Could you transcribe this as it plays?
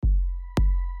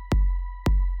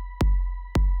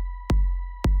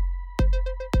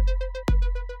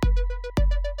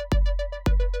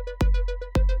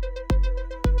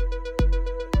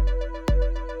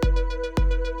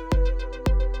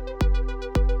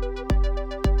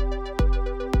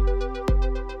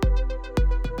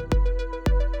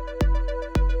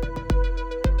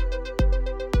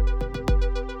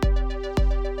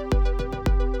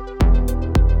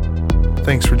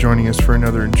Thanks for joining us for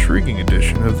another intriguing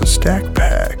edition of the Stack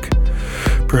Pack.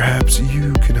 Perhaps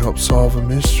you can help solve a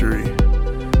mystery.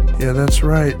 Yeah, that's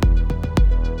right.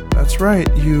 That's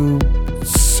right, you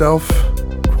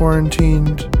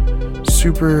self-quarantined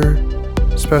super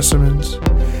specimens.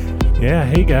 Yeah,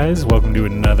 hey guys, welcome to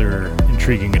another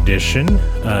intriguing edition.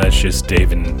 It's just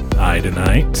Dave and I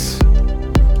tonight.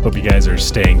 Hope you guys are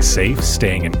staying safe,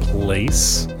 staying in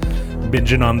place,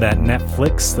 binging on that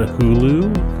Netflix, the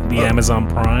Hulu, the Amazon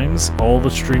Primes, all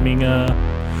the streaming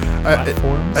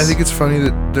platforms. I think it's funny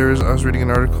that I was reading an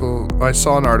article, I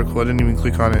saw an article, I didn't even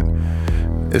click on it.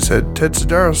 It said, Ted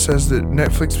Sedaris says that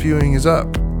Netflix viewing is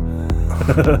up.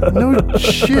 No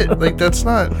shit, like that's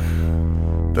not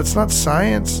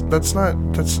science. That's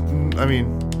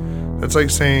like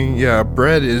saying, yeah,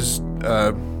 bread is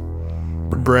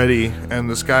bready and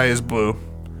the sky is blue.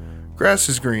 Grass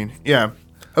is green. Yeah.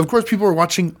 Of course people are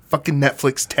watching fucking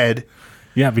Netflix, Ted.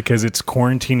 Yeah, because it's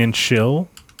quarantine and chill,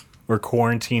 or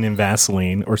quarantine and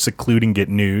Vaseline, or seclude and get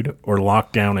nude, or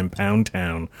lockdown and Pound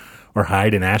Town, or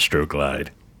hide and Astroglide.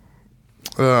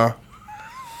 That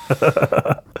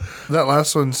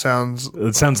last one sounds...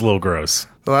 It sounds a little gross.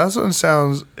 The last one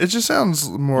sounds... It just sounds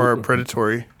more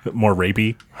predatory. More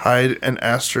rapey. Hide and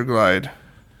Astroglide.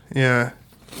 Yeah.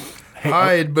 Hey,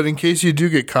 hide, but in case you do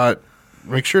get caught,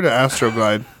 make sure to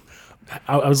Astroglide.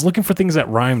 I was looking for things that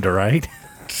rhymed, all right?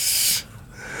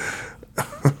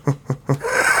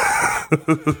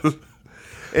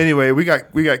 Anyway, we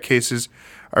got cases.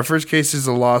 Our first case is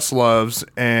the Lost Loves,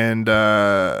 and you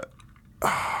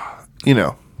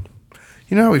know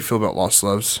how we feel about Lost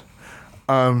Loves.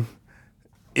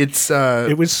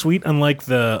 It was sweet, unlike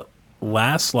the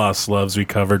last Lost Loves we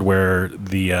covered, where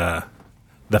the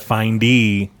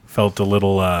findee felt a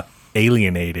little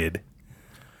alienated.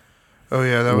 Oh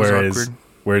yeah, that was awkward.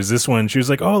 Whereas this one, she was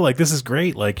like, "Oh, like this is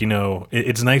great. Like, you know,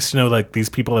 it's nice to know like these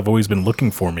people have always been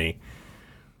looking for me."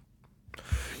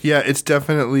 Yeah, it's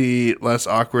definitely less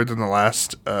awkward than the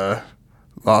last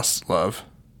Lost Love.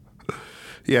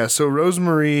 Yeah, so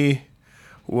Rosemary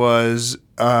was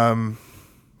a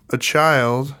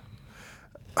child.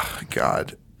 Oh,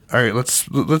 God. All right, let's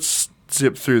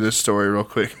zip through this story real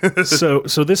quick. So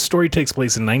this story takes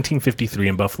place in 1953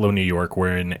 in Buffalo, New York,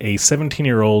 wherein a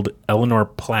 17-year-old Eleanor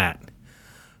Platt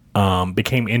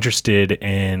became interested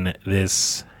in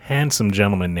this handsome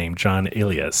gentleman named John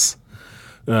Elias,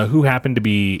 who happened to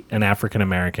be an African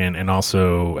American and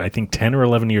also, I think, 10 or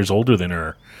 11 years older than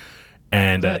her.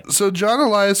 And so John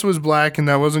Elias was black, and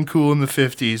that wasn't cool in the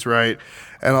 50s, right?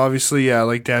 And obviously, yeah,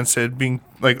 like Dan said, being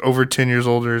like over 10 years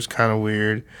older is kind of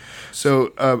weird.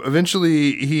 So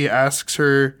eventually, he asks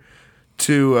her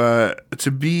to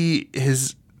be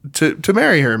his to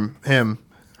marry him.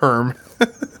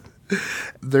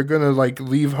 They're gonna like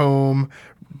leave home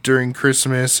during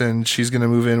Christmas, and she's gonna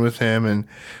move in with him,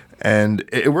 and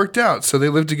it worked out. So they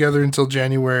lived together until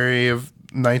January of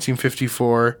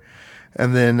 1954.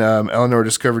 And then Eleanor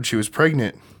discovered she was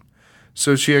pregnant.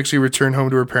 So she actually returned home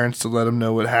to her parents to let them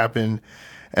know what happened.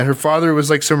 And her father was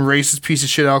like some racist piece of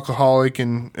shit alcoholic.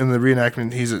 And in the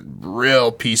reenactment, he's a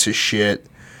real piece of shit.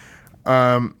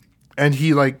 And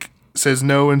he like says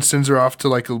no and sends her off to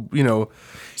like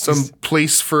some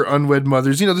place for unwed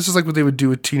mothers. You know, this is like what they would do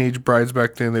with teenage brides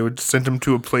back then. They would send them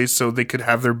to a place so they could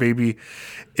have their baby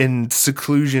in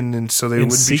seclusion, and so they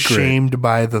wouldn't be shamed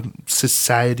by the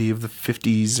society of the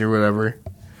 50s or whatever.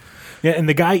 Yeah, and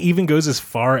the guy even goes as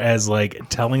far as like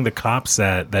telling the cops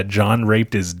that John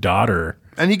raped his daughter.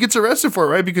 And he gets arrested for it,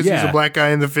 right? Because he's a black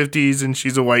guy in the 50s and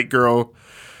she's a white girl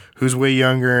who's way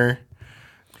younger.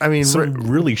 I mean, some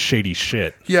really shady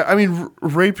shit. Yeah, I mean,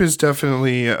 rape is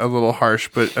definitely a little harsh,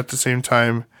 but at the same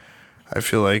time, I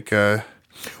feel like...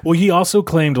 Well, he also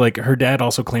claimed, like, her dad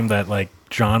also claimed that, like,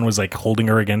 John was, like, holding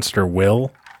her against her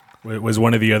will. It was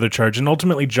one of the other charges. And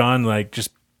ultimately, John, like,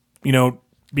 just, you know,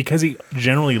 because he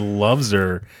generally loves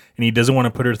her and he doesn't want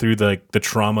to put her through, the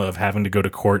trauma of having to go to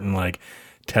court and, like,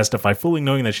 testify, fully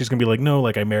knowing that she's going to be like, no,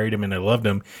 like, I married him and I loved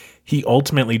him. He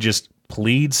ultimately just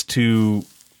pleads to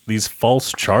these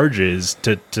false charges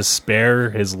to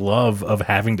spare his love of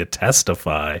having to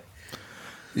testify.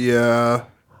 Yeah.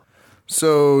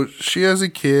 So she has a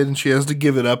kid and she has to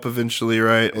give it up eventually,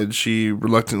 right? And she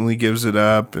reluctantly gives it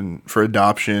up and for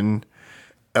adoption.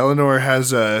 Eleanor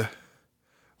has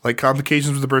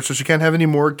complications with the birth, so she can't have any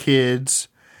more kids.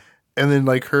 And then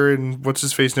like her and what's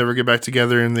his face never get back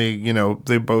together, and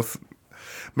they both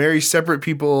marry separate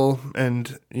people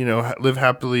and live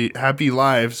happy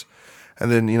lives.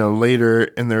 And then later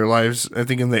in their lives, I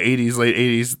think in the late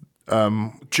 80s,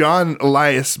 John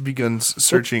Elias begins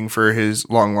searching for his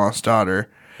long lost daughter.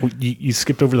 Well, you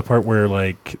skipped over the part where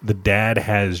like the dad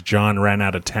has John ran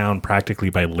out of town practically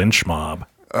by lynch mob.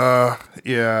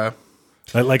 Yeah.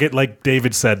 Like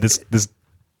David said, this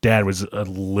dad was a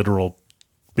literal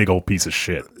big old piece of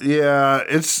shit. Yeah,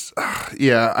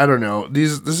 I don't know.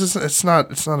 It's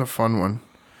not a fun one.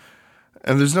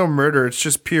 And there's no murder, it's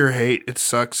just pure hate. It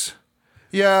sucks.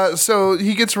 Yeah, so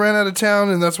he gets ran out of town,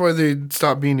 and that's why they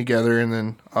stop being together, and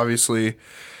then obviously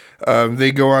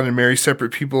they go on and marry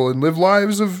separate people and live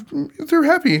lives of they're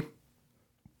happy.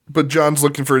 But John's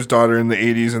looking for his daughter in the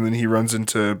 80s, and then he runs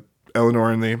into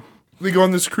Eleanor, and they go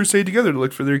on this crusade together to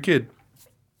look for their kid.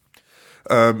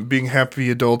 Being happy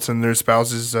adults and their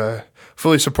spouses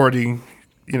fully supporting,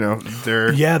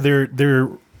 their... Yeah,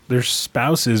 their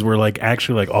spouses were like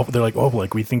actually like, they're like, oh,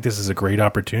 like we think this is a great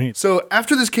opportunity. So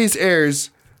after this case airs,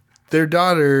 their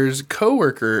daughter's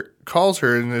coworker calls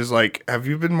her and is like, have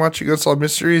you been watching Unsolved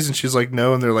Mysteries? And she's like,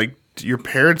 no. And they're like, your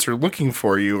parents are looking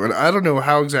for you. And I don't know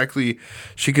how exactly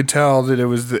she could tell that it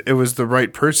was the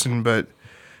right person, but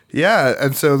yeah.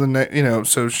 And so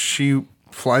so she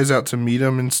flies out to meet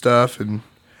him and stuff, and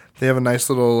they have a nice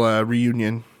little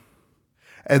reunion.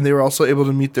 And they were also able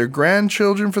to meet their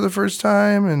grandchildren for the first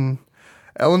time. And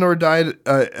Eleanor died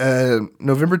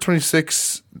November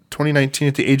 26, 2019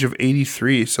 at the age of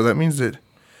 83. So that means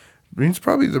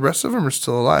probably the rest of them are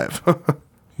still alive.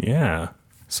 Yeah.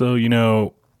 So,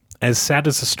 as sad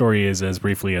as the story is, as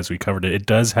briefly as we covered it, it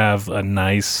does have a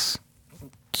nice,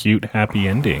 cute, happy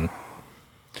ending.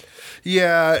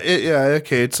 Yeah,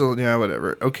 okay,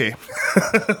 whatever. Okay.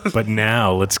 But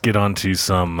now let's get on to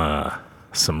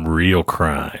some real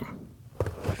crime.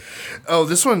 Oh,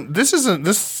 this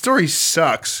story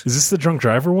sucks. Is this the drunk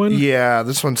driver one? Yeah,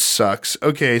 this one sucks.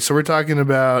 Okay, so we're talking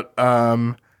about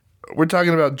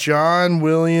John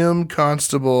William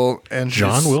Constable and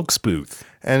John Wilkes Booth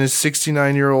and his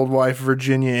 69-year-old wife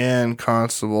Virginia Ann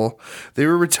Constable. They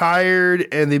were retired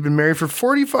and they've been married for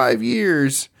 45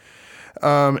 years.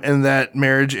 And that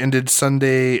marriage ended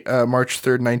Sunday, March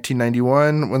 3rd,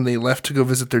 1991, when they left to go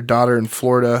visit their daughter in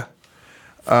Florida.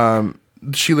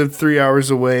 She lived 3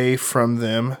 hours away from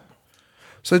them.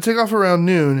 So they take off around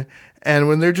noon, and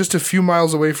when they're just a few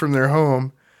miles away from their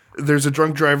home, there's a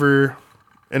drunk driver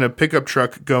in a pickup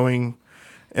truck going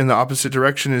in the opposite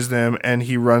direction as them, and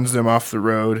he runs them off the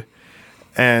road.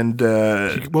 And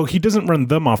he doesn't run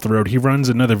them off the road. He runs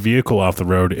another vehicle off the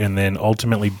road and then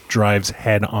ultimately drives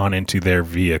head on into their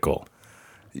vehicle.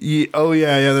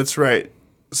 Yeah, that's right.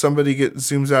 Somebody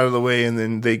zooms out of the way, and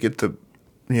then they get the...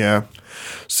 Yeah.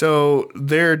 So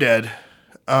they're dead.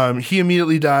 He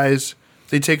immediately dies.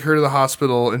 They take her to the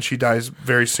hospital, and she dies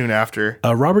very soon after.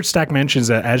 Robert Stack mentions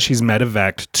that as she's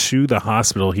medevaced to the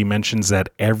hospital, he mentions that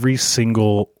every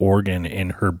single organ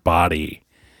in her body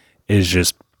is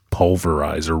just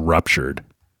pulverized or ruptured.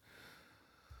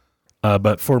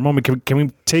 But for a moment, can we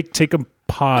take a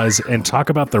pause and talk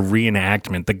about the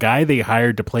reenactment? The guy they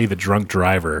hired to play the drunk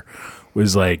driver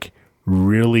was like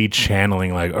really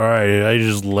channeling like, all right, I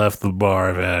just left the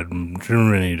bar. I've had too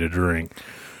many to drink.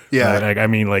 Yeah.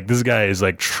 This guy is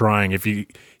like trying.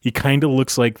 He kind of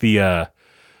looks like the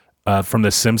from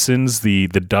The Simpsons, the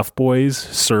Duff Boys,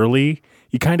 Surly.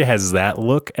 He kind of has that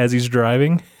look as he's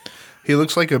driving. He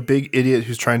looks like a big idiot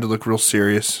who's trying to look real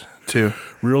serious, too.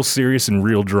 Real serious and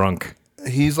real drunk.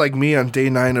 He's like me on day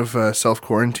 9 of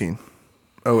self-quarantine.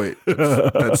 Oh, wait.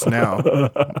 That's now.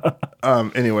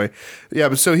 Anyway. Yeah,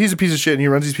 but so he's a piece of shit, and he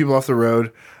runs these people off the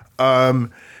road.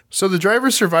 So the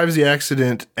driver survives the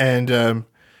accident, and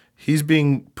he's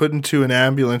being put into an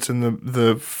ambulance, and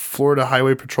the Florida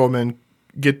Highway Patrolmen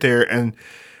get there, and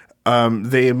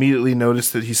they immediately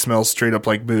notice that he smells straight up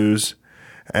like booze.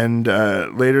 And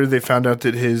later they found out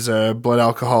that his blood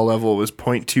alcohol level was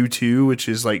 0.22, which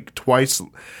is like twice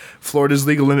Florida's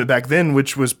legal limit back then,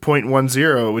 which was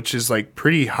 0.10, which is like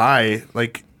pretty high.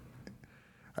 Like,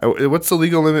 what's the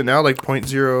legal limit now? Like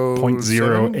 0.08.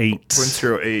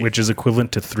 0.08. Which is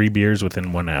equivalent to 3 beers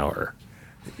within 1 hour,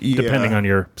 depending on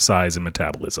your size and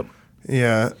metabolism.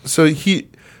 Yeah. So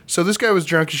this guy was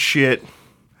drunk as shit.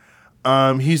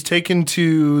 He's taken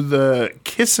to the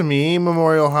Kissimmee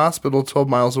Memorial Hospital 12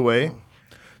 miles away.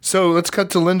 So let's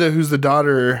cut to Linda, who's the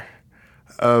daughter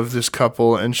of this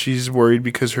couple, and she's worried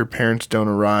because her parents don't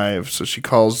arrive. So she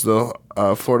calls the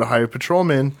Florida Highway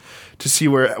Patrolman to see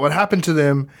what happened to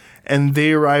them, and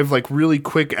they arrive like really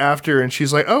quick after, and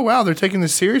she's like, oh, wow, they're taking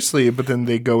this seriously. But then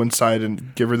they go inside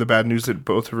and give her the bad news that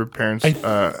both of her parents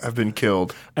have been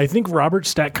killed. I think Robert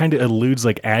Stack kind of alludes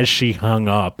like as she hung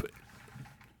up,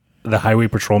 the highway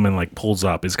patrolman like pulls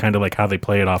up is kind of like how they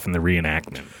play it off in the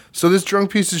reenactment. So this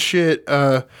drunk piece of shit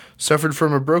suffered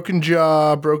from a broken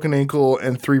jaw, broken ankle,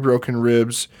 and 3 broken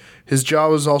ribs. His jaw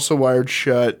was also wired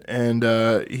shut, and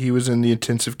he was in the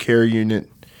intensive care unit.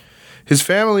 His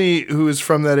family, who is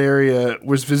from that area,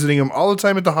 was visiting him all the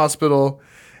time at the hospital.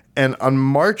 And on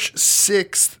March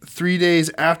 6th, 3 days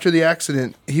after the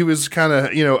accident, he was kind of,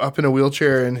 up in a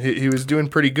wheelchair, and he was doing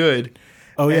pretty good.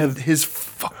 Oh, yeah. And his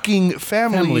fucking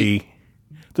family.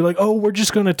 They're like, oh, we're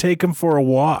just going to take him for a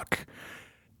walk.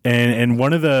 And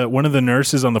one of the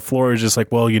nurses on the floor is just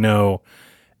like, well,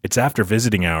 it's after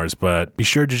visiting hours, but be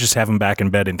sure to just have him back in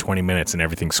bed in 20 minutes and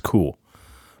everything's cool.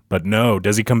 But no,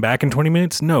 does he come back in 20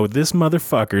 minutes? No, this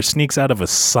motherfucker sneaks out of a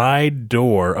side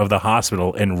door of the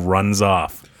hospital and runs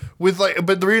off.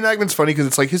 But the reenactment's funny because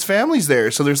it's like his family's there.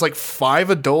 So there's like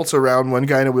 5 adults around one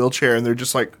guy in a wheelchair, and they're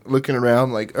just like looking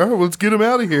around like, oh, let's get him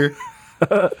out of here.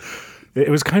 It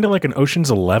was kind of like an Ocean's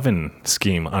 11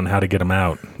 scheme on how to get him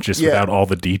out, just without all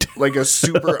the details. Like a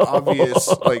super obvious,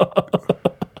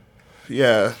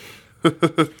 yeah.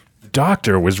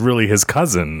 Doctor was really his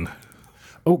cousin.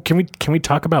 Oh, can we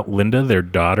talk about Linda, their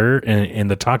daughter? In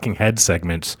the Talking Head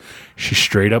segments, she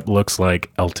straight up looks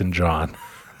like Elton John.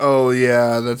 Oh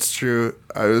yeah, that's true.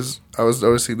 I was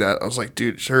noticing that. I was like,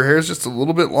 dude, her hair's just a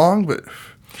little bit long, but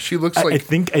she looks like. I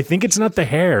think it's not the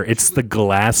hair; it's the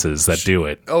glasses that do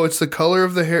it. Oh, it's the color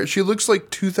of the hair. She looks like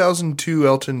 2002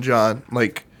 Elton John,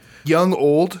 like young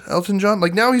old Elton John.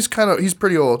 Like now he's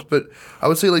pretty old, but I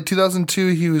would say like 2002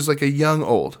 he was like a young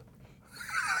old.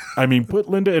 I mean, put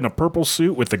Linda in a purple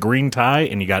suit with a green tie,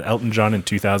 and you got Elton John in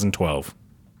 2012.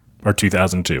 Or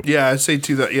 2002. Yeah, I'd say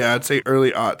I'd say early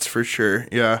aughts for sure.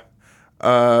 Yeah.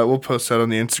 We'll post that on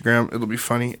the Instagram. It'll be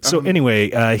funny. So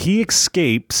anyway, he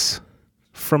escapes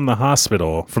from the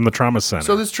hospital, from the trauma center.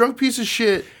 So this drunk piece of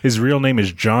shit. His real name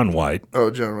is John White. Oh,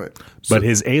 John White. But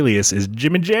his alias is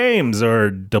Jimmy James,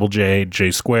 or Double J, J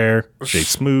Square, J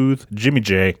Smooth, Jimmy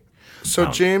J.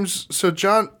 So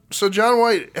John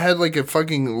White had like a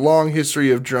fucking long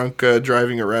history of drunk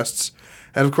driving arrests.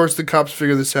 And of course, the cops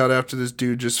figure this out after this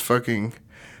dude just fucking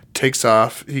takes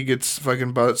off. He gets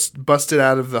fucking busted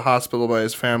out of the hospital by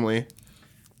his family.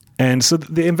 And so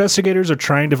the investigators are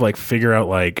trying to like figure out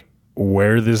like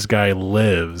where this guy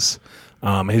lives.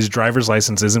 His driver's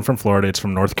license isn't from Florida; it's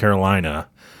from North Carolina.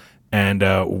 And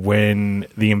when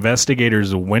the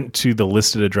investigators went to the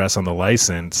listed address on the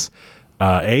license,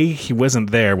 he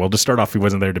wasn't there. Well, to start off, he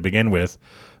wasn't there to begin with.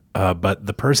 But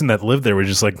the person that lived there was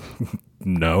just like,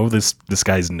 no, this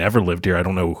guy's never lived here. I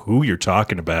don't know who you're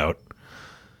talking about.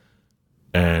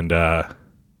 And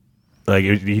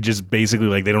he just basically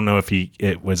like they don't know if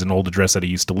it was an old address that he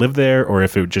used to live there or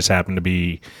if it just happened to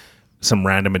be some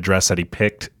random address that he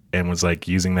picked and was like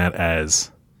using that as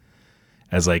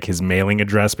like his mailing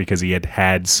address because he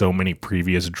had so many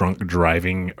previous drunk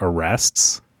driving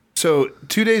arrests. So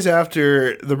 2 days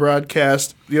after the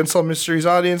broadcast, the Unsolved Mysteries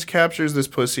audience captures this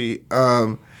pussy.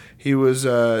 He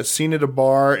was seen at a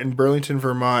bar in Burlington,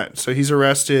 Vermont. So he's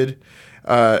arrested.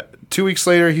 2 weeks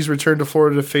later, he's returned to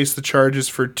Florida to face the charges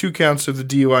for 2 counts of the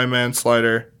DUI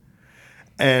manslaughter.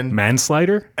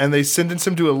 Manslaughter? And they sentenced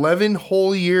him to 11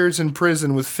 whole years in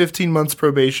prison with 15 months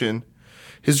probation.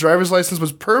 His driver's license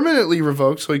was permanently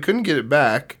revoked, so he couldn't get it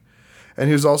back. And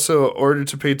he was also ordered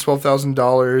to pay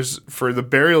 $12,000 for the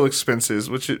burial expenses,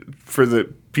 for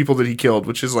the people that he killed,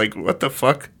 which is like, what the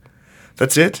fuck?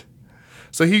 That's it?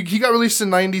 So he got released in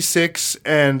 96,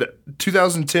 and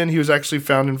 2010 he was actually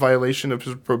found in violation of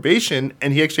his probation,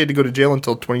 and he actually had to go to jail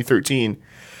until 2013.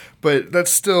 But that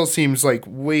still seems like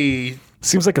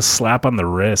Seems like a slap on the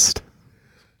wrist.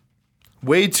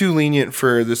 Way too lenient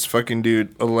for this fucking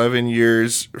dude. 11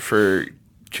 years for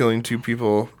killing 2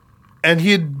 people. And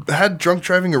he had drunk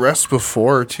driving arrests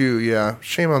before too. Yeah,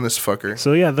 shame on this fucker.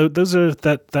 So yeah, those are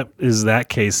that is that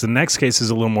case. The next case is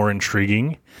a little more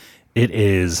intriguing. It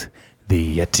is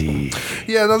the Yeti.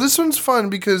 Yeah, no, this one's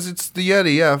fun because it's the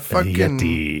Yeti. Yeah, fucking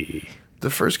Yeti. The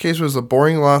first case was the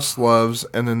boring lost loves,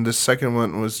 and then the second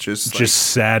one was just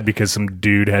sad because some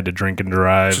dude had to drink and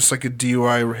drive, just like a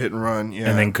DUI hit and run. Yeah,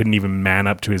 and then couldn't even man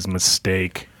up to his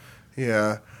mistake.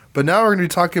 Yeah. But now we're going to be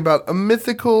talking about a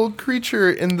mythical creature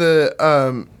in the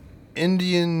in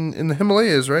the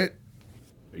Himalayas, right?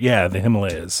 Yeah, the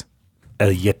Himalayas.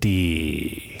 A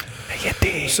Yeti. A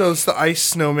Yeti. So it's the ice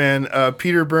snowman,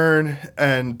 Peter Byrne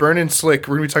and Slick.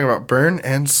 We're going to be talking about Byrne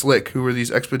and Slick, who were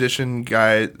these expedition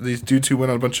guys, these dudes who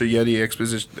went on a bunch of Yeti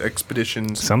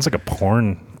expeditions. Sounds like a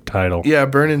porn title. Yeah,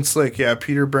 Byrne and Slick. Yeah,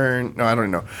 Peter Byrne. No, I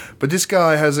don't know. But this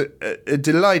guy has a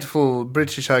delightful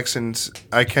British accent.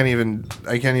 I can't even,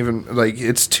 like,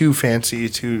 it's too fancy. I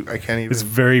can't even. It's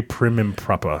very prim and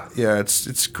proper. Yeah,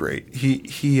 it's great.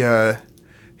 He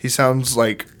sounds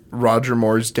like Roger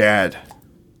Moore's dad.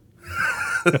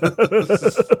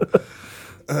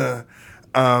 Yeah,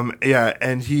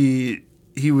 and he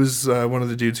was one of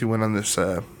the dudes who went on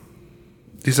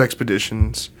these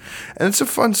expeditions, and it's a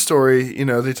fun story. You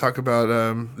know, they talk about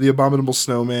the abominable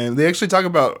snowman. They actually talk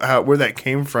about where that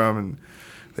came from, and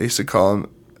they used to call him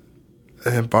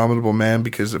an abominable man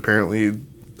because apparently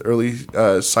early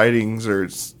sightings or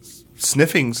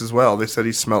sniffings as well. They said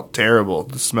he smelled terrible.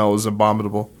 The smell was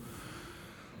abominable.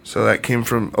 So that came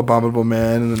from Abominable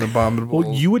Man and then Abominable.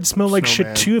 Well, you would smell like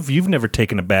shit too if you've never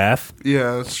taken a bath.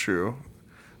 Yeah, that's true.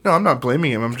 No, I'm not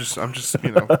blaming him. I'm just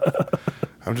you know,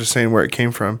 I'm just saying where it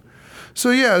came from. So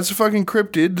yeah, it's a fucking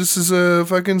cryptid. This is a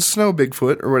fucking snow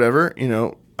Bigfoot or whatever. You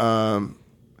know,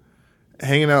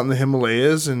 hanging out in the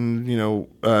Himalayas, and you know,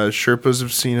 Sherpas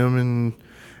have seen him, and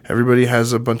everybody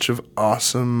has a bunch of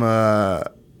awesome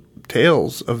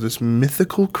tales of this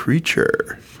mythical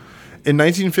creature. In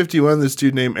 1951, this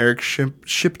dude named Eric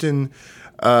Shipton,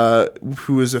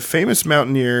 who was a famous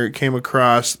mountaineer, came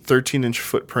across 13-inch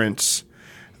footprints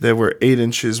that were 8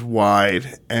 inches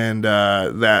wide, and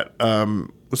that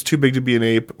was too big to be an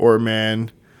ape or a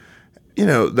man. You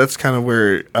know, that's kind of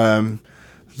where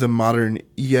the modern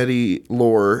Yeti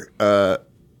lore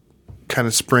kind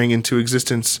of sprang into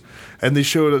existence. And they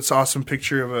showed this awesome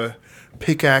picture of a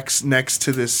pickaxe next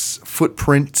to this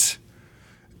footprint,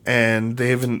 and they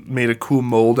haven't made a cool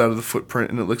mold out of the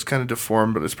footprint, and it looks kind of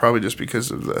deformed, but it's probably just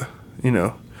because of the, you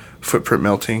know, footprint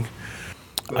melting.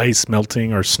 Ice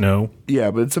melting or snow. Yeah,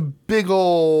 but it's a big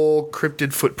old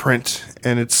cryptid footprint,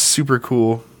 and it's super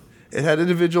cool. It had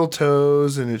individual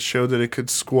toes, and it showed that it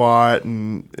could squat,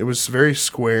 and it was very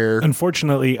square.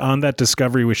 Unfortunately, on that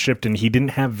discovery with Shipton, he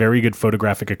didn't have very good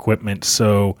photographic equipment,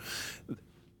 so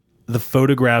the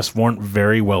photographs weren't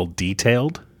very well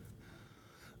detailed.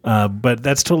 But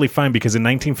that's totally fine because in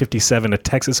 1957, a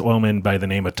Texas oilman by the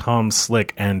name of Tom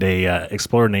Slick and a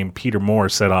explorer named Peter Moore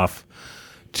set off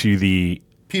to the...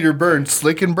 Peter Byrne,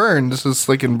 Slick and Burn. This is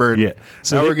Slick and Burn. Yeah.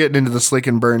 So now we're getting into the Slick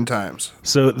and Burn times.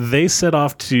 So they set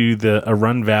off to the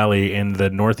Arun Valley in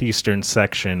the northeastern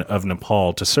section of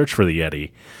Nepal to search for the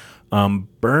Yeti.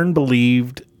 Byrne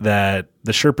believed that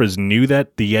the Sherpas knew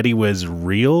that the Yeti was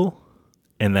real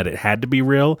and that it had to be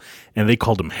real, and they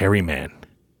called him Hairy Man.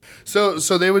 So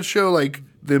they would show like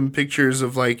them pictures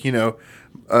of like, you know,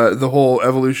 the whole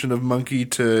evolution of monkey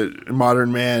to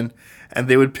modern man, and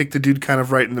they would pick the dude kind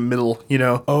of right in the middle, you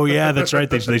know. Oh yeah, that's right.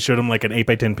 They showed him like an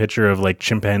 8x10 picture of like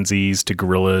chimpanzees to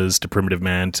gorillas to primitive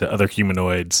man to other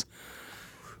humanoids,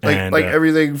 like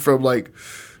everything from like,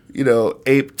 you know,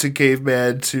 ape to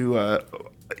caveman to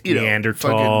you Neanderthal.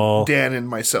 know, fucking Dan and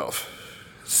myself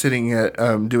sitting at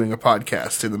doing a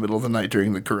podcast in the middle of the night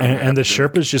during the corona. And the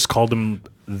Sherpas just called him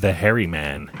the Hairy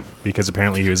Man because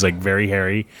apparently he was like very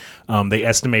hairy. They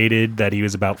estimated that he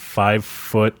was about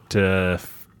 5'6" to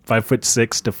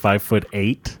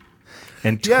 5'8",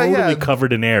 and totally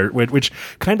covered in air, which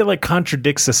kind of like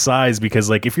contradicts the size because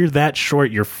like if you're that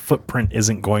short, your footprint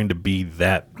isn't going to be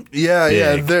that big.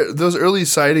 Yeah. Those early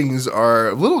sightings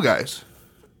are little guys.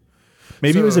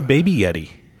 Maybe it was a baby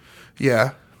Yeti.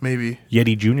 Yeah, maybe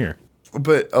Yeti Jr.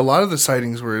 But a lot of the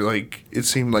sightings were like, it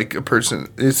seemed like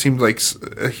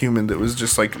a human that was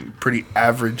just like pretty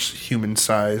average human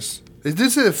size.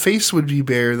 This face would be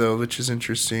bare though, which is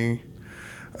interesting.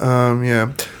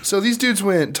 Yeah. So these dudes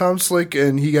went, Tom Slick,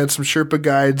 and he got some Sherpa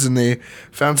guides, and they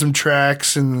found some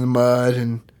tracks in the mud,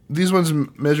 and these ones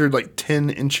measured like 10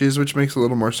 inches, which makes a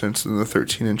little more sense than the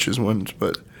 13 inches ones,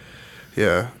 but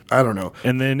yeah, I don't know.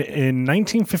 And then in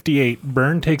 1958,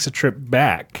 Byrne takes a trip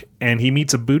back, and he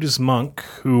meets a Buddhist monk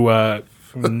who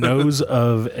knows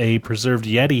of a preserved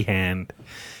Yeti hand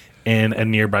in a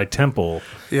nearby temple.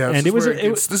 Yeah, and this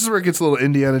is where it gets a little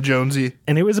Indiana Jonesy.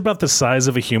 And it was about the size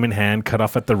of a human hand cut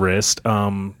off at the wrist.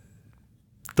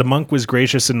 The monk was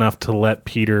gracious enough to let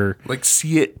Peter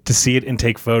see it and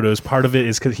take photos. Part of it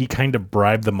is because he kind of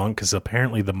bribed the monk because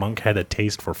apparently the monk had a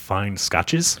taste for fine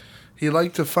scotches. He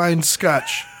liked to find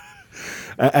scotch.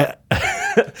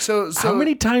 So How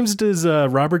many times does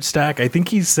Robert Stack? I think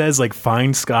he says like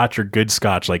fine scotch or good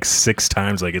scotch like 6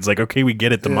 times. Like it's like, okay, we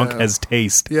get it. The monk has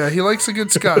taste. Yeah, he likes a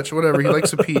good scotch. Whatever, he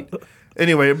likes a peat.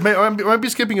 Anyway, I might be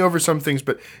skipping over some things,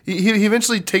 but he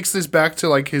eventually takes this back to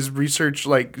like his research.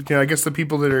 Like, I guess the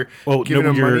people that are giving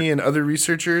him money and other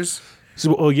researchers.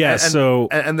 So,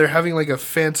 and they're having like a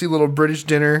fancy little British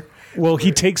dinner. Well,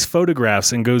 he takes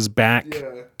photographs and goes back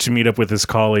to meet up with his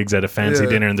colleagues at a fancy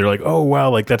dinner, and they're like, "Oh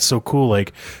wow, like that's so cool!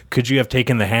 Like, could you have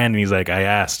taken the hand?" And he's like, "I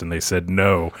asked, and they said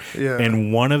no." Yeah.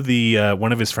 And one of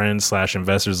his friends /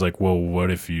 investors like, "Well,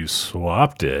 what if you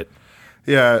swapped it?"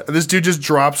 Yeah, this dude just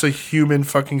drops a human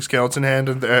fucking skeleton hand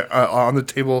on the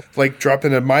table, like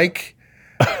dropping a mic.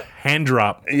 Hand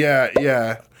drop.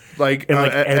 Yeah. Like,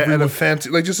 at a fancy,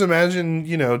 like, just imagine,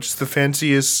 just the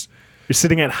fanciest. You're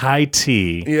sitting at high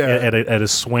tea at a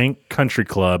swank country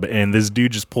club, and this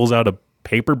dude just pulls out a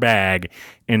paper bag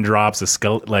and drops a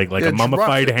skeleton, like a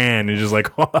mummified hand, and just like,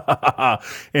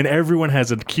 and everyone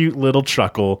has a cute little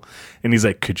chuckle, and he's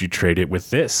like, "Could you trade it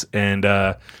with this?" And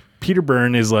Peter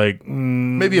Byrne is like,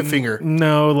 maybe a finger.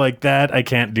 No, like that I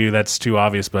can't do. That's too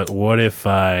obvious. But what if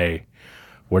I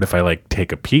like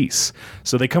take a piece?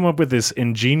 So they come up with this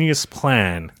ingenious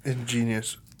plan.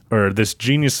 Ingenious. Or this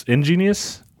genius.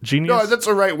 No, that's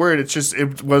the right word. It's just,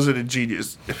 it wasn't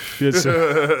ingenious.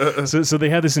 So they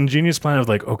had this ingenious plan of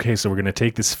like, okay, so we're going to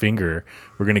take this finger.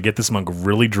 We're going to get this monk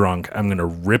really drunk. I'm going to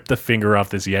rip the finger off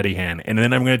this Yeti hand. And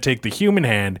then I'm going to take the human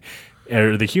hand,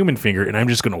 or the human finger, and I'm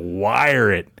just going to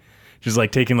wire it. Just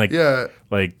like taking like, I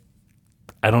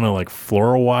don't know, like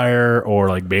floral wire or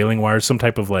like baling wire, some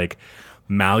type of like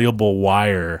malleable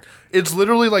wire. It's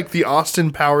literally like the Austin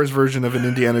Powers version of an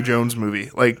Indiana Jones movie.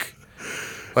 Like,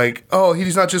 oh,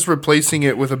 he's not just replacing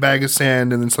it with a bag of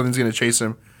sand and then something's going to chase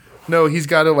him. No, he's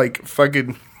got to like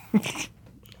fucking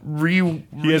he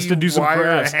has to do some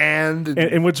crafts. Hand.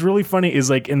 And what's really funny is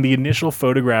like in the initial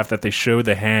photograph that they show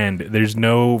the hand, there's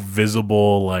no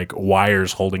visible like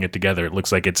wires holding it together. It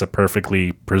looks like it's a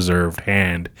perfectly preserved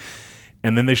hand.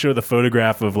 And then they show the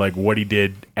photograph of like what he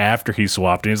did after he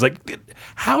swapped, and he's like,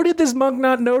 "How did this monk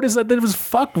not notice that it was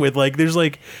fucked with? Like, there's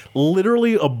like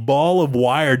literally a ball of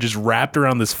wire just wrapped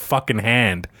around this fucking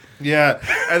hand." Yeah,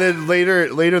 and then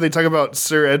later they talk about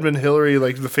Sir Edmund Hillary,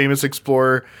 like the famous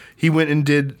explorer. He went and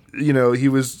did, he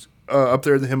was up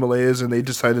there in the Himalayas, and they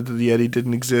decided that the Yeti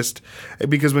didn't exist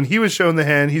because when he was shown the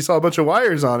hand, he saw a bunch of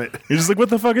wires on it. He's just like,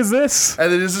 "What the fuck is this?"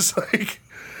 And then it's just like,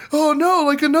 oh no,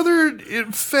 like another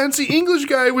fancy English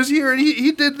guy was here and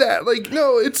he did that. Like,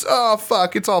 no, it's all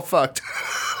fucked.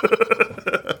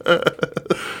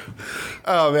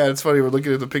 Oh man, it's funny. We're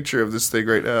looking at the picture of this thing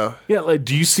right now. Yeah, like,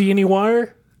 do you see any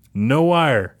wire? No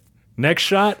wire. Next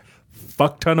shot,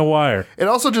 fuck ton of wire. It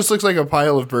also just looks like a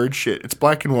pile of bird shit. It's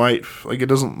black and white. Like, it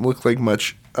doesn't look like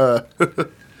much. But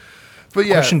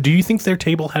yeah. Question, do you think their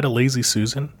table had a Lazy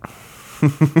Susan?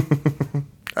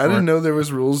 I didn't know there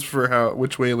was rules for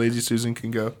which way Lazy Susan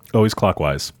can go. Always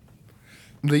clockwise.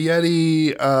 The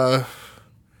Yeti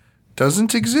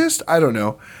doesn't exist? I don't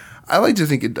know. I like to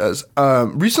think it does.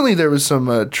 Recently there was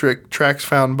some tracks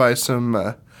found by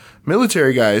some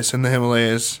military guys in the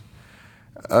Himalayas.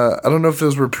 I don't know if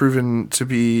those were proven to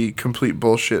be complete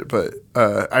bullshit, but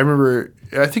I remember,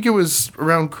 I think it was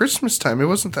around Christmas time. It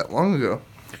wasn't that long ago.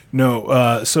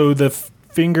 No, so the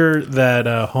finger that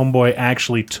Homeboy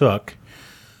actually took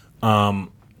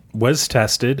was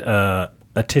tested. A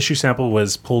tissue sample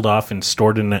was pulled off and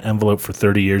stored in an envelope for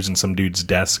 30 years in some dude's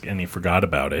desk, and he forgot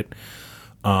about it.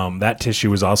 That tissue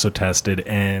was also tested,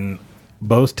 and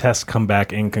both tests come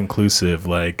back inconclusive.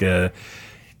 Like,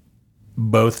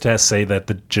 both tests say that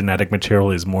the genetic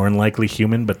material is more than likely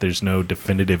human, but there's no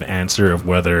definitive answer of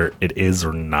whether it is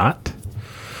or not.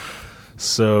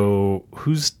 So,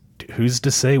 who's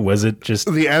to say? Was it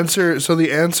just the answer? So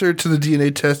the answer to the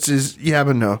DNA test is yeah,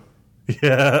 but no.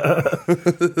 Yeah.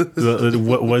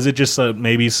 Was it just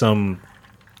maybe some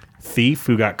thief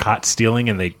who got caught stealing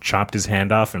and they chopped his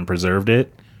hand off and preserved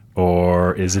it?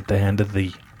 Or is it the hand of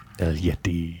the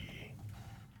Yeti?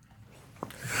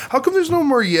 How come there's no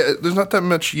more there's not that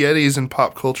much Yetis in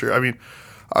pop culture? I mean,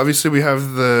 obviously we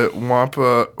have the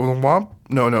Wampa.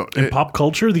 No. In pop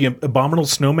culture, the Abominable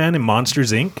Snowman in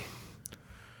Monsters, Inc.?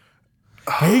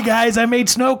 Hey guys, I made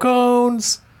snow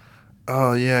cones!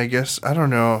 Oh, yeah, I guess. I don't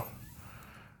know.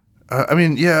 I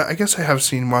mean, yeah, I guess I have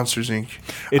seen Monsters, Inc.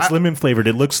 It's lemon flavored.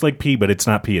 It looks like pee, but it's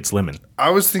not pee. It's lemon.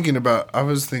 I was thinking about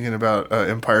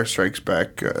Empire Strikes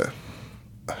Back. The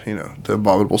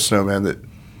abominable snowman that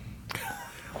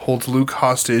holds Luke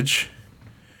hostage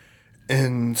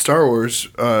in Star Wars.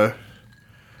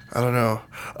 I don't know.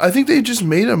 I think they just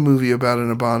made a movie about an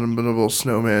abominable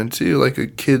snowman too, like a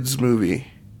kids movie.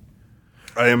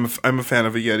 I'm a fan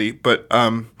of a Yeti, but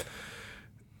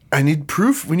I need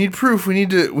proof. We need proof. We need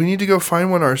to go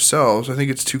find one ourselves. I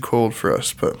think it's too cold for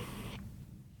us, but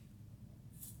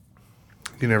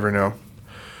you never know.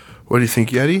 What do you think,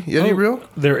 Yeti? Yeti real?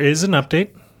 There is an update.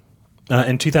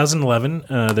 In 2011,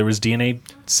 there was DNA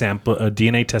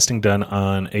testing done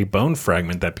on a bone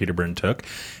fragment that Peter Byrne took,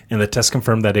 and the test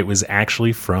confirmed that it was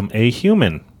actually from a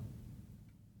human.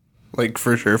 Like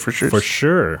for sure. For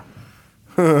sure.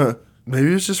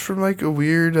 Maybe it was just from like a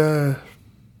weird.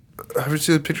 Haven't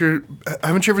you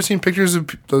ever seen pictures of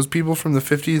those people from the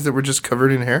 50s that were just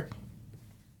covered in hair?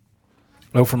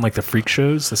 Oh, from like the freak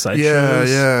shows, the side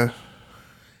shows? Yeah.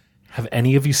 Have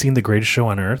any of you seen The Greatest Show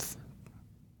on Earth?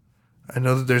 I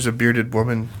know that there's a bearded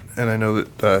woman, and I know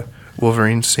that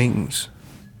Wolverine sings.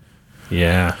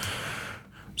 Yeah.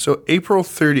 So April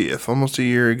 30th, almost a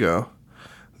year ago,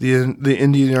 the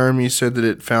Indian Army said that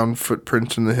it found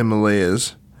footprints in the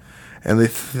Himalayas, and they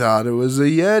thought it was a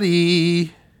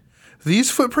Yeti.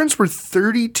 These footprints were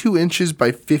 32 inches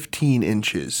by 15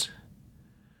 inches.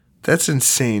 That's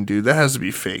insane, dude. That has to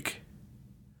be fake.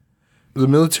 The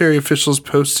military officials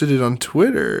posted it on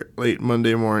Twitter late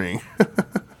Monday morning.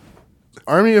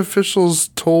 Army officials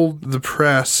told the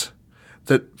press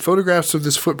that photographs of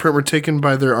this footprint were taken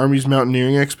by their Army's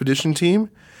mountaineering expedition team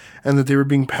and that they were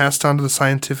being passed on to the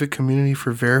scientific community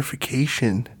for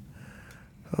verification.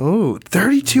 Oh,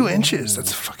 32 inches.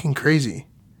 That's fucking crazy.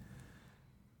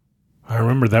 I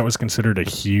remember that was considered a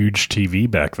huge TV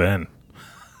back then.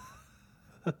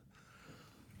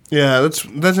 Yeah, that's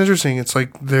interesting. It's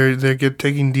like they're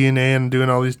taking DNA and doing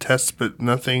all these tests, but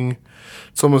nothing.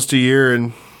 It's almost a year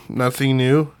and nothing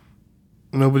new.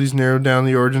 Nobody's narrowed down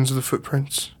the origins of the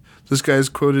footprints. This guy is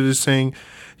quoted as saying,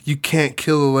 "You can't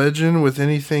kill a legend with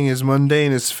anything as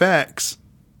mundane as facts."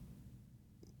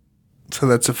 So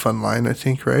that's a fun line, I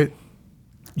think, right?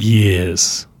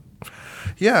 Yes.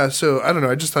 Yeah, so I don't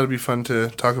know. I just thought it'd be fun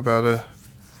to talk about a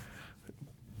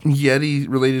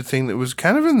Yeti-related thing that was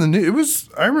kind of in the news.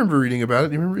 I remember reading about it.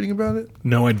 Do you remember reading about it?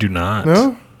 No, I do not.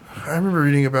 No? I remember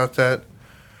reading about that.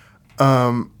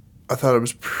 I thought it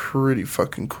was pretty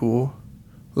fucking cool.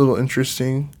 A little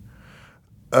interesting.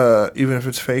 Even if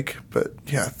it's fake. But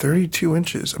yeah, 32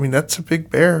 inches. I mean, that's a big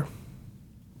bear.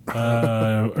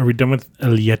 Are we done with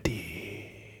El Yeti?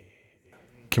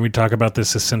 Can we talk about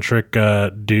this eccentric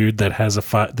dude that has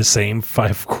the same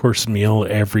 5-course meal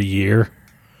every year?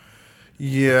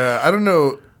 Yeah, I don't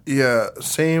know. Yeah,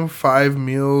 same 5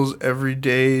 meals every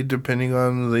day depending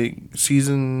on the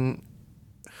season.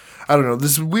 I don't know.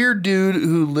 This weird dude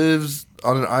who lives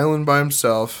on an island by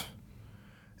himself,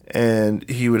 and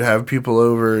he would have people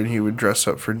over and he would dress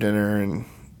up for dinner, and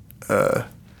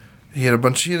he had a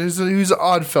bunch of... He was an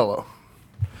odd fellow.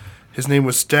 His name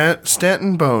was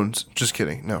Stanton Bones. Just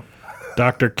kidding. No.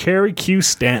 Dr. Cary Q.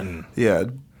 Stanton. Yeah.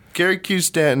 Cary Q.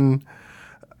 Stanton.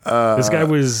 This guy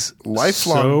was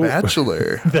lifelong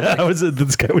bachelor.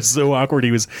 This guy was so awkward.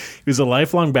 He was a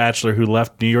lifelong bachelor who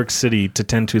left New York City to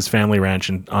tend to his family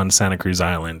ranch on Santa Cruz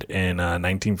Island in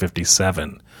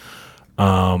 1957.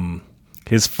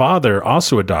 His father,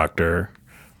 also a doctor,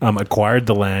 acquired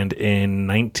the land in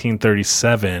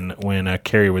 1937 when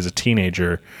Cary was a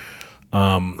teenager.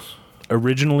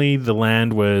 Originally, the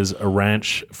land was a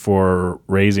ranch for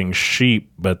raising sheep,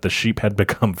 but the sheep had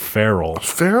become feral.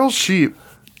 Feral sheep?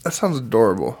 That sounds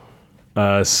adorable.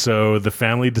 So the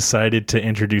family decided to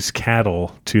introduce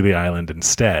cattle to the island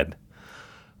instead.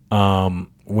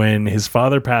 When his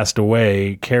father passed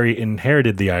away, Cary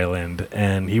inherited the island,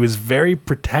 and he was very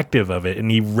protective of it,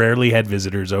 and he rarely had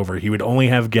visitors over. He would only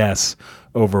have guests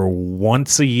over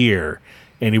once a year,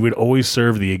 and he would always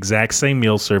serve the exact same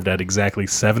meal served at exactly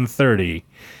 7:30,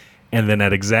 and then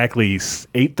at exactly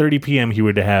 8:30 p.m. he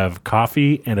would have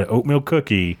coffee and an oatmeal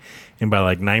cookie, and by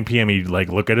like 9 p.m. he'd like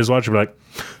look at his watch and be like,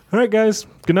 "All right, guys,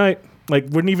 good night." Like,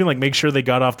 wouldn't even like make sure they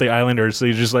got off the island, or so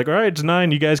he's just like, "All right, it's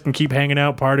 9. You guys can keep hanging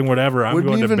out, partying, whatever. I'm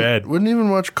going to bed." Wouldn't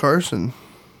even watch Carson.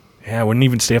 Yeah, I wouldn't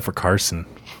even stay up for Carson.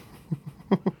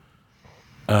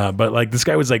 But like this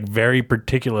guy was like very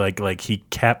particular. Like he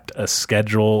kept a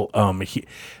schedule.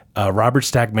 Robert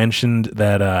Stack mentioned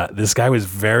that this guy was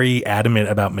very adamant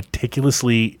about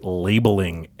meticulously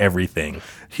labeling everything.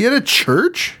 He had a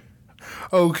church?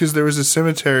 Oh, because there was a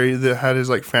cemetery that had his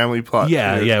like family plot.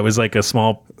 Yeah, it was like a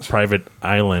small private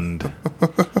island.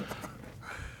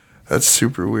 That's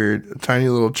super weird. A tiny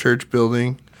little church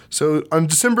building. So on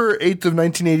December 8th of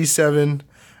 1987,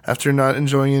 after not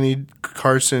enjoying any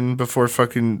Carson before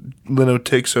fucking Leno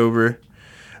takes over,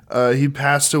 he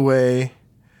passed away.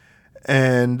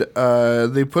 and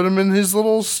they put him in his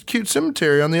little cute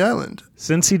cemetery on the island.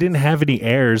 Since he didn't have any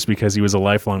heirs because he was a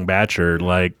lifelong bachelor,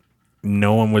 like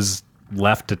no one was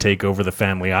left to take over the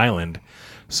family island.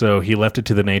 So he left it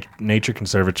to the Nature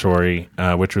Conservatory,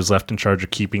 which was left in charge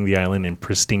of keeping the island in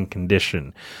pristine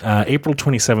condition. April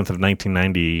 27th of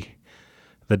 1990,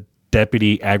 the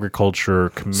Deputy Agriculture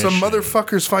Commission... Some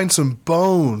motherfuckers find some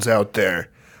bones out there.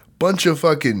 Bunch of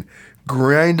fucking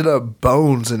grinded up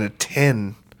bones in a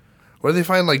tin. What do they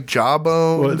find, like jaw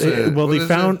bones?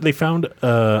 They found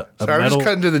a Sorry, I'm metal... just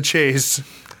cutting to the chase.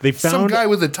 They found some guy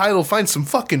with a title finds some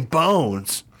fucking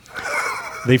bones.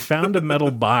 They found a metal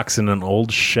box in an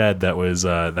old shed that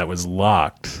was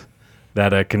locked,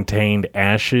 that contained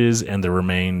ashes and the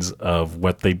remains of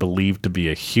what they believed to be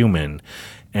a human.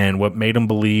 And what made them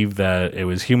believe that it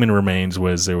was human remains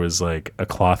was there was like a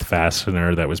cloth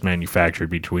fastener that was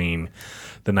manufactured between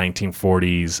the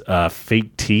 1940s,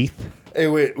 fake teeth. Hey,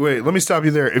 wait, let me stop you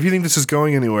there. If you think this is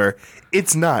going anywhere,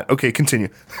 it's not. Okay, continue.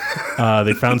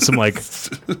 They found some like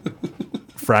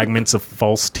fragments of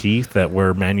false teeth that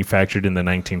were manufactured in the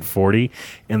 1940,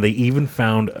 and they even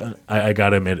found, I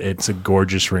gotta admit, it's a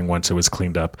gorgeous ring once it was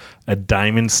cleaned up, a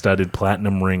diamond-studded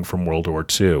platinum ring from World War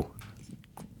II.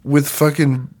 With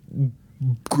fucking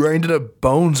grinded up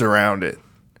bones around it.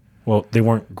 Well, they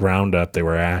weren't ground up, they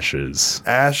were ashes.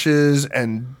 Ashes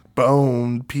and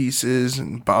bone pieces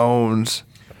and bones.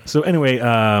 So anyway,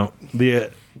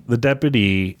 the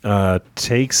deputy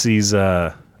takes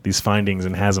these findings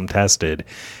and has them tested,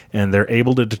 and they're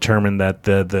able to determine that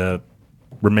the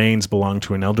remains belong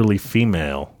to an elderly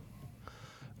female.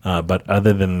 But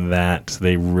other than that,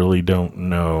 they really don't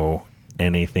know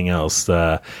anything else.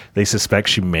 They suspect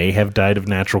she may have died of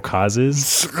natural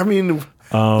causes. I mean,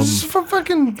 this is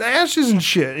fucking ashes and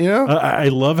shit, you know? I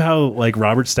love how, like,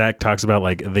 Robert Stack talks about,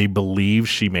 like, they believe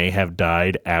she may have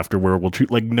died after World War II.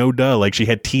 Like, no duh. Like, she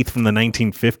had teeth from the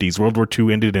 1950s. World War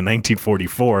II ended in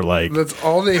 1944. Like, that's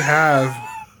all they have.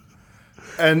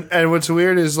 And what's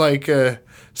weird is, like,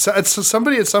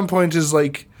 somebody at some point is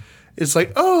like,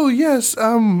 oh, yes,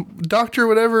 Dr.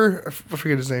 whatever, I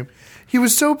forget his name. He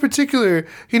was so particular.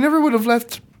 He never would have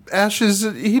left ashes.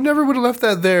 He never would have left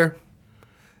that there.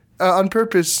 On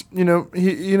purpose, he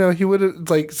would have,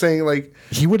 like, saying, like...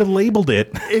 He would have labeled it.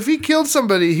 If he killed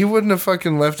somebody, he wouldn't have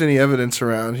fucking left any evidence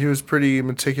around. He was pretty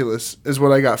meticulous, is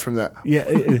what I got from that.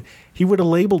 Yeah, he would have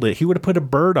labeled it. He would have put a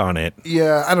bird on it.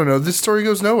 Yeah, I don't know. This story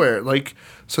goes nowhere. Like,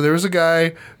 so there was a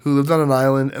guy who lived on an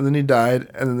island, and then he died,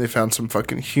 and then they found some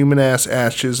fucking human-ass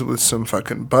ashes with some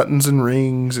fucking buttons and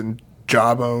rings and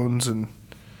jawbones and...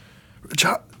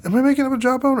 Am I making up a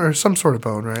jawbone or some sort of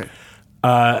bone, right?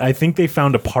 I think they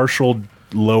found a partial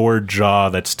lower jaw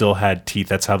that still had teeth.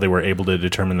 That's how they were able to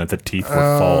determine that the teeth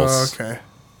were false. Okay.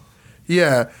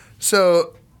 Yeah.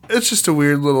 So it's just a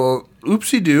weird little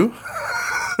oopsie-doo.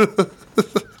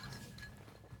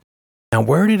 Now,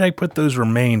 where did I put those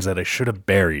remains that I should have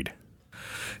buried?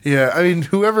 Yeah, I mean,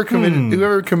 whoever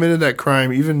committed that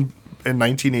crime, even in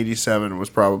 1987, was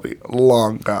probably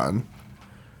long gone.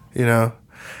 You know,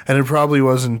 and it probably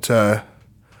wasn't.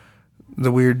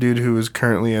 The weird dude who was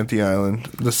currently at the island,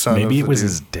 the son. Maybe of it was dude.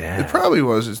 His dad. It probably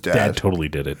was his dad. Dad totally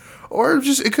did it. Or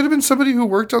just it could have been somebody who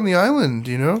worked on the island.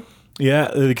 You know.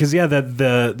 Yeah, because that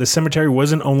the cemetery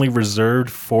wasn't only reserved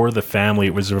for the family;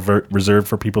 it was reserved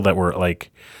for people that were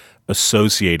like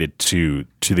associated to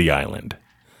the island.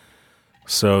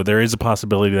 So there is a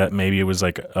possibility that maybe it was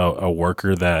like a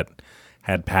worker that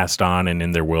had passed on and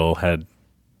in their will had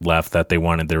left that they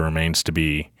wanted their remains to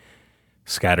be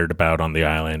scattered about on the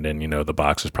island, and the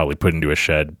box was probably put into a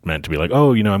shed meant to be like,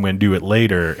 oh, I'm going to do it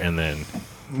later, and then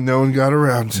no one got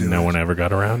around to it. No one ever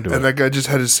got around to it. And that guy just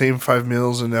had his same 5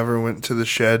 meals and never went to the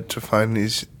shed to find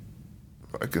these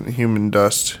fucking human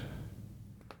dust.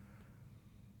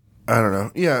 I don't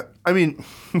know. Yeah, I mean,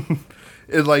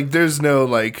 there's no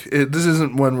this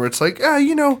isn't one where it's like,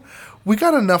 we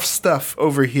got enough stuff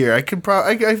over here. I could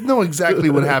I know exactly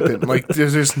what happened. Like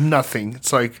there's nothing.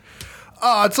 It's like,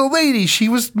 oh, it's a lady. She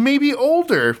was maybe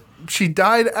older. She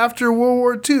died after World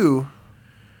War II.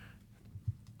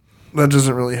 That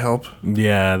doesn't really help.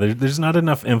 Yeah, there's not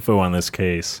enough info on this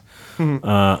case.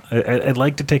 I'd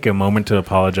like to take a moment to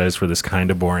apologize for this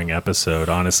kind of boring episode.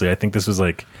 Honestly, I think this was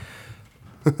like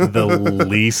the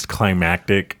least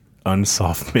climactic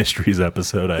Unsolved Mysteries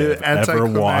episode I've ever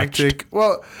watched.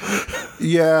 Well,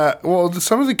 yeah. Well,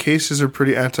 some of the cases are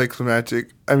pretty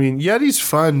anticlimactic. I mean, Yeti's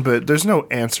fun, but there's no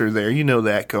answer there. You know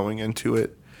that going into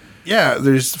it. Yeah,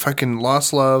 there's fucking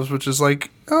Lost Loves, which is like,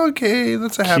 okay,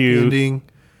 that's a happy ending.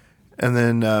 And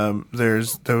then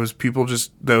there's those people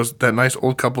that nice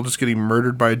old couple just getting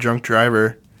murdered by a drunk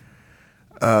driver.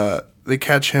 they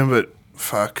catch him, but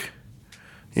fuck.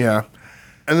 Yeah.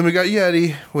 And then we got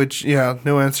Yeti, which, yeah,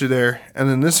 no answer there. And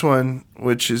then this one,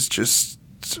 which is just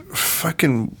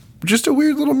fucking, just a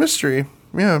weird little mystery.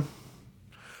 Yeah.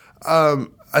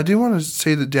 I do want to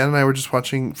say that Dan and I were just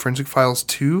watching Forensic Files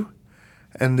 2,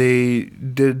 and they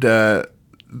did a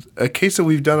case that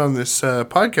we've done on this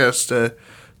podcast.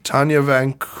 Tanya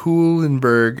Van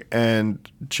Cuylenburg and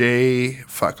Jay,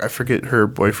 I forget her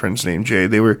boyfriend's name, Jay.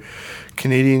 They were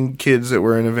Canadian kids that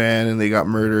were in a van, and they got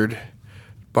murdered.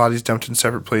 Bodies dumped in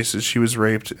separate places. She was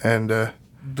raped, and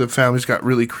the family's got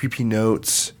really creepy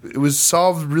notes. It was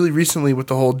solved really recently with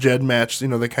the whole Jed match,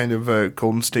 the kind of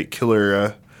Golden State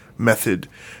Killer method,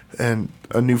 and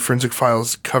a new Forensic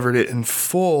Files covered it in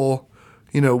full,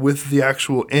 with the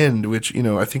actual end, which,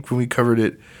 I think when we covered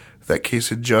it, that case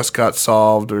had just got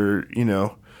solved, or,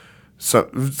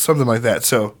 something like that.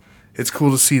 So it's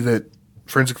cool to see that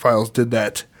Forensic Files did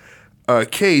that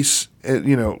case, and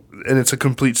it's a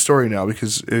complete story now,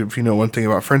 because if you know one thing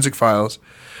about Forensic Files,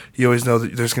 you always know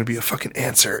that there's going to be a fucking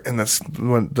answer, and that's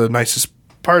the nicest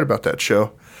part about that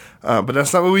show. But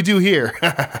that's not what we do here.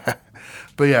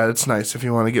 But yeah, it's nice. If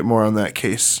you want to get more on that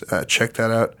case, check that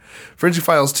out. Forensic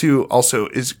Files 2 also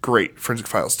is great. Forensic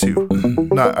Files 2.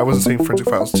 I wasn't saying Forensic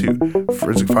Files 2.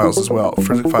 Forensic Files as well.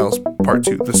 Forensic Files Part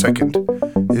 2, the second,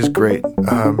 is great.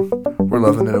 We're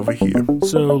loving it over here.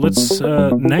 So let's,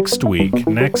 next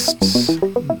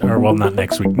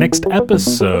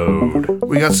episode.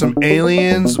 We got some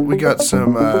aliens. We got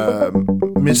some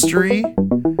mystery.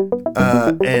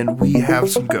 And we have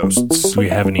some ghosts. Do we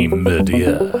have any murder?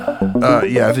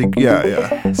 Yeah, I think, yeah.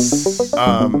 Yes.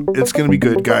 It's going to be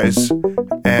good, guys.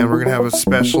 And we're going to have a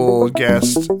special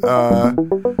guest, a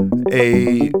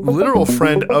literal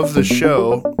friend of the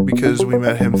show, because we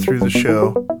met him through the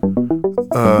show.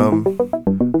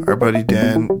 Our buddy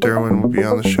Dan Derwin will be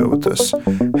on the show with us,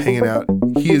 hanging out.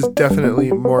 He is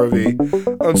definitely more of a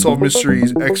unsolved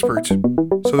mysteries expert,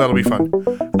 so that'll be fun.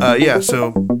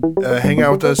 So hang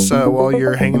out with us while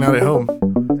you're hanging out at home.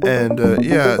 And,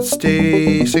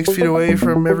 stay 6 feet away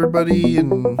from everybody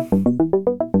and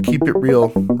keep it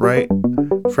real, right?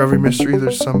 For every mystery,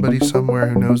 there's somebody somewhere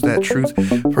who knows that truth.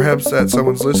 Perhaps that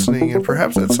someone's listening, and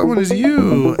perhaps that someone is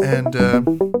you. And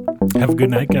have a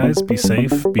good night, guys. Be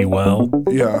safe. Be well.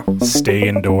 Yeah. Stay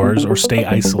indoors or stay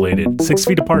isolated. 6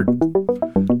 feet apart.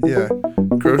 Yeah.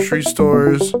 Grocery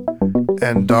stores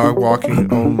and dog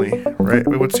walking only, right?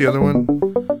 Wait, what's the other one?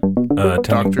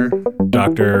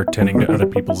 Doctor tending to other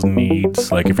people's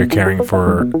needs, like if you're caring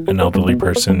for an elderly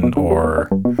person or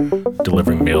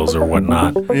delivering meals or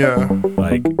whatnot. Yeah.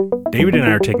 Like, David and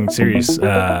I are taking serious.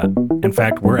 In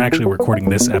fact, we're actually recording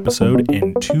this episode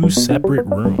in 2 separate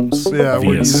rooms. Yeah, via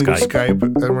we're using Skype,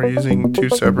 and we're using 2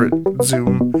 separate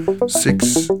Zoom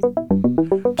 6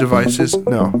 devices.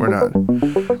 No, we're not.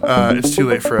 It's too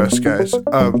late for us, guys.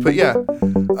 But yeah,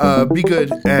 be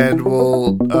good, and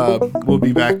we'll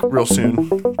be back real soon.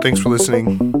 Thanks for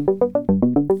listening.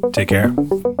 Take care.